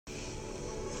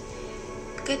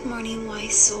Good morning,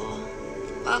 wise soul.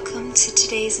 Welcome to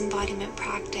today's embodiment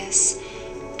practice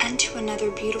and to another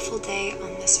beautiful day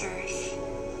on this earth.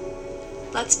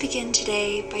 Let's begin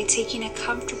today by taking a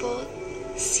comfortable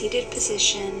seated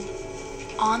position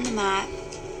on the mat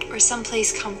or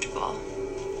someplace comfortable.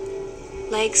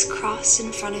 Legs crossed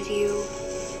in front of you,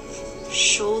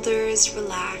 shoulders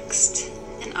relaxed,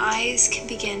 and eyes can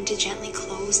begin to gently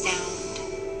close down.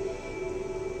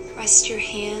 Rest your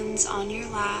hands on your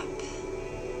lap.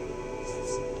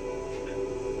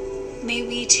 May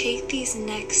we take these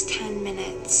next 10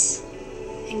 minutes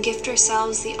and gift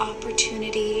ourselves the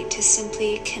opportunity to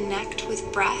simply connect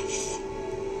with breath,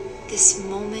 this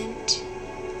moment,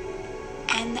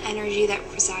 and the energy that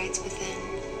resides within.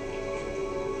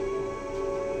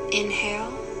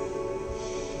 Inhale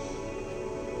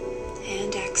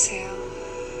and exhale.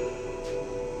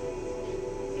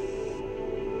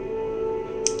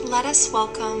 Let us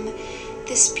welcome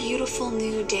this beautiful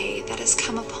new day that has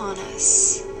come upon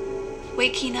us.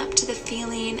 Waking up to the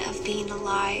feeling of being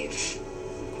alive,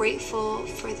 grateful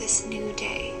for this new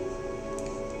day.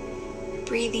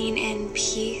 Breathing in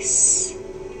peace,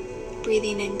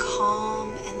 breathing in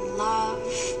calm and love,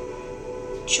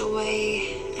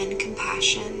 joy and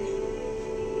compassion.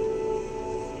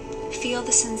 Feel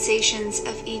the sensations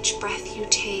of each breath you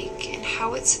take and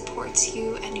how it supports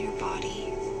you and your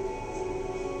body.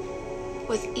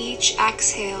 With each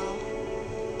exhale,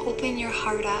 open your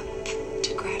heart up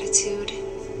to gratitude.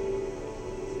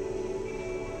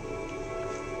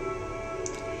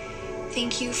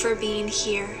 Thank you for being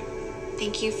here.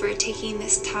 Thank you for taking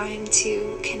this time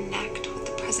to connect with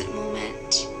the present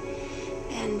moment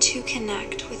and to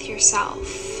connect with yourself,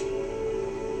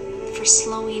 for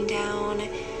slowing down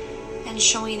and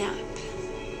showing up.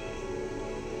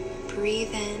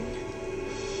 Breathe in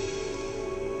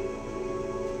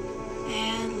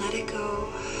and let it go.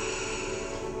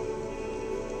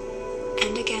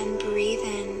 And again, breathe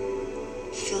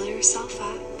in, fill yourself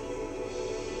up.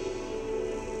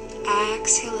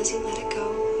 Exhale as you let it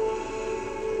go.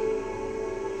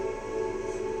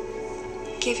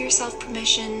 Give yourself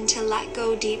permission to let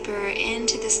go deeper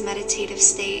into this meditative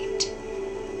state,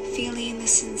 feeling the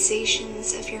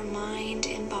sensations of your mind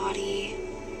and body,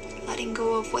 letting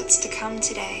go of what's to come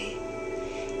today,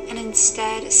 and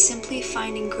instead simply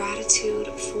finding gratitude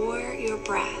for your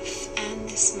breath and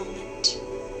this moment.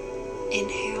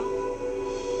 Inhale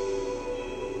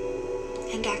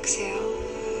and exhale.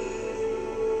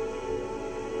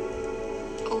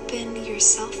 Open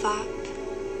yourself up.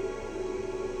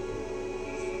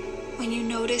 When you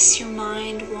notice your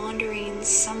mind wandering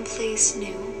someplace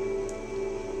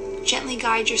new, gently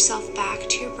guide yourself back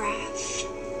to your breath.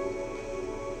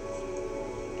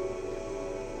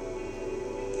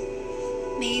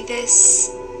 May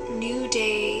this new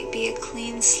day be a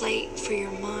clean slate for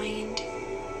your mind,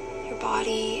 your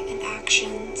body, and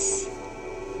actions.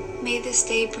 May this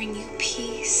day bring you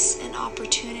peace and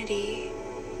opportunity.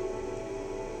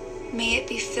 May it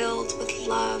be filled with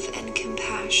love and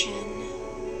compassion.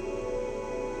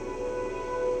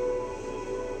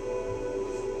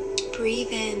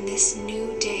 Breathe in this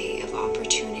new day of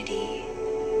opportunity,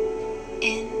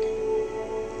 in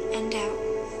and out.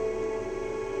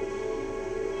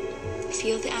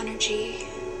 Feel the energy.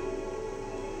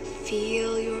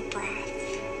 Feel your breath.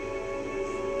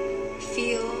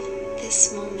 Feel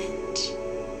this moment.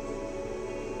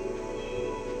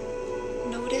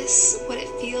 Notice what it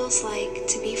feels like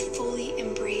to be fully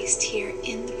embraced here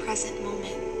in the present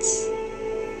moment.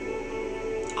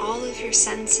 All of your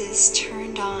senses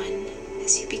turned on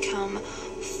as you become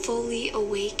fully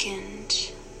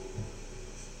awakened.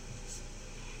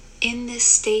 In this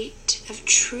state of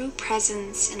true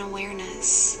presence and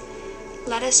awareness,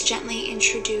 let us gently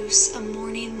introduce a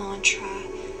morning mantra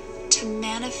to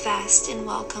manifest and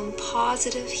welcome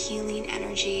positive healing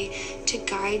energy to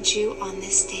guide you on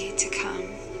this day to come.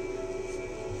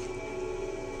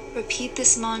 Repeat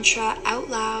this mantra out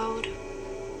loud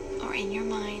or in your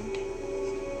mind,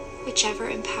 whichever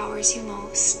empowers you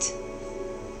most.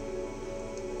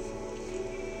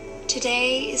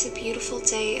 Today is a beautiful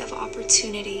day of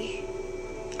opportunity.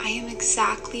 I am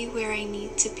exactly where I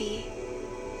need to be.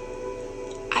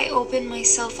 I open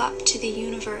myself up to the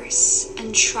universe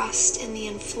and trust in the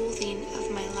unfolding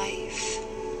of my life.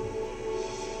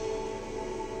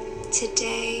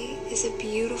 Today is a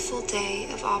beautiful day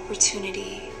of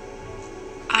opportunity.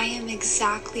 I am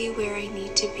exactly where I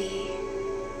need to be.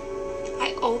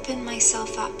 I open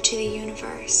myself up to the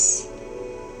universe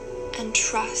and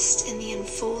trust in the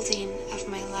unfolding of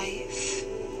my life.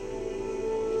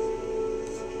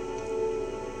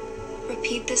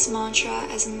 Repeat this mantra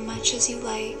as much as you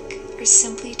like, or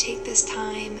simply take this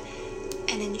time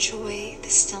and enjoy the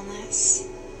stillness.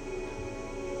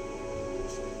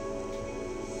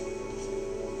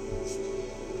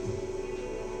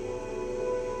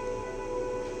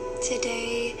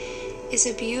 Today is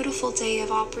a beautiful day of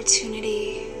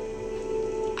opportunity.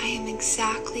 I am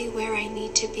exactly where I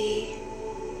need to be.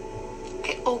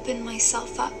 I open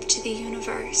myself up to the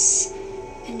universe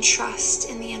and trust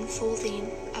in the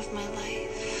unfolding of my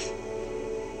life.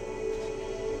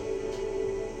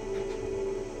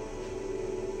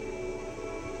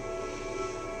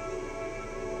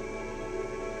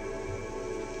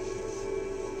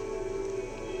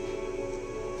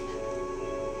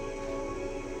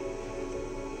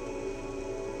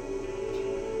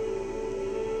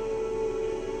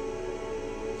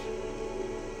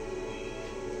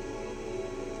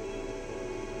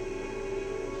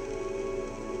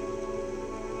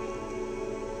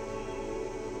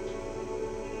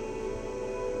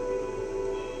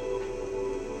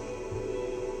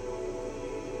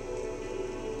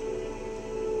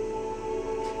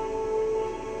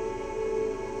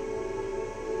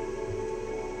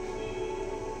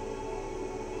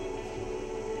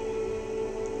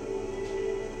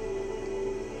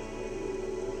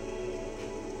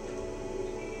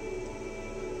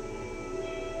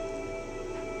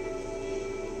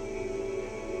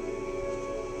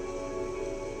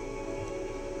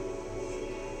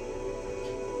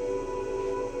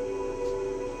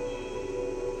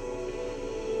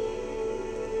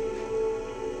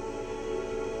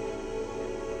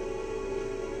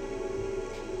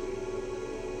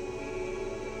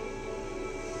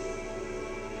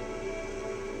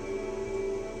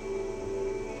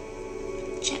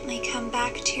 Gently come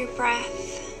back to your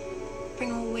breath.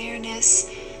 Bring awareness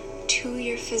to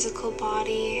your physical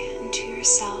body and to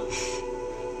yourself.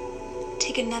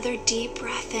 Take another deep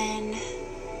breath in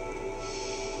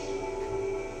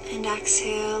and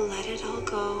exhale, let it all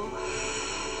go.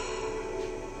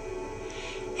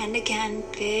 And again,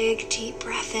 big deep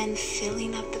breath in,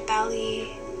 filling up the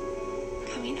belly,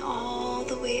 coming all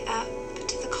the way up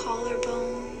to the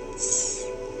collarbones.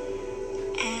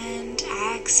 And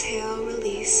exhale,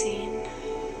 releasing.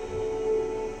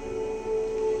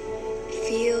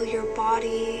 Feel your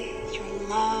body, your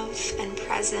love and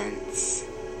presence.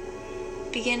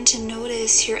 Begin to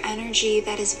notice your energy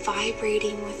that is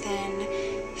vibrating within,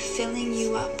 filling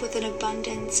you up with an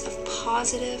abundance of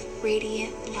positive,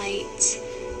 radiant light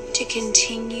to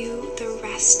continue the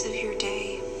rest of your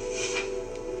day.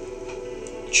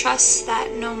 Trust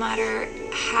that no matter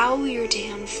how your day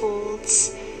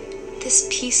unfolds, this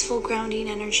peaceful grounding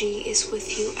energy is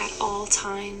with you at all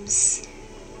times.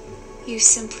 You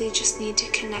simply just need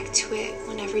to connect to it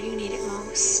whenever you need it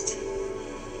most.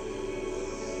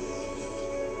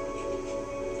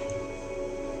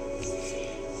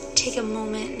 Take a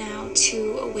moment now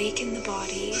to awaken the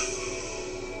body,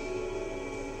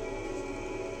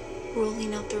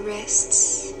 rolling out the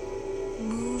wrists,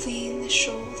 moving the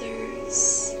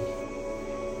shoulders,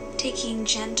 taking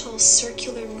gentle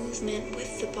circular movement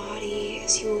with the body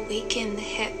as you awaken the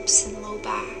hips and low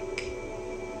back.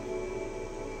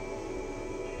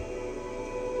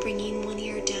 Bringing one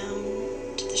ear down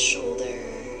to the shoulder,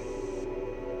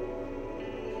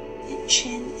 and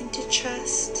chin into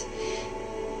chest,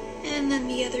 and then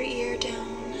the other ear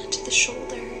down to the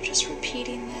shoulder. Just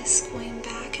repeating this, going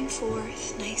back and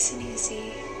forth, nice and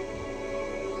easy.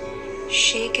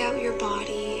 Shake out your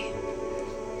body.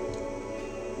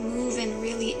 Move in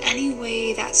really any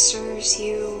way that serves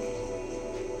you.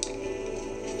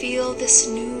 Feel this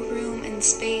new room and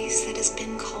space that has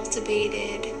been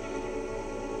cultivated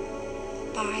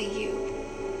by you.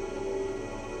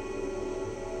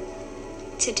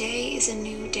 Today is a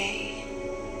new day.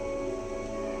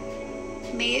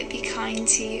 May it be kind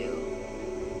to you.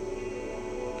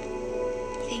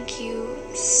 Thank you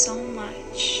so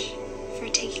much for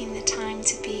taking the time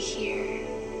to be here.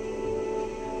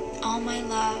 All my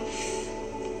love.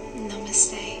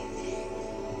 Namaste.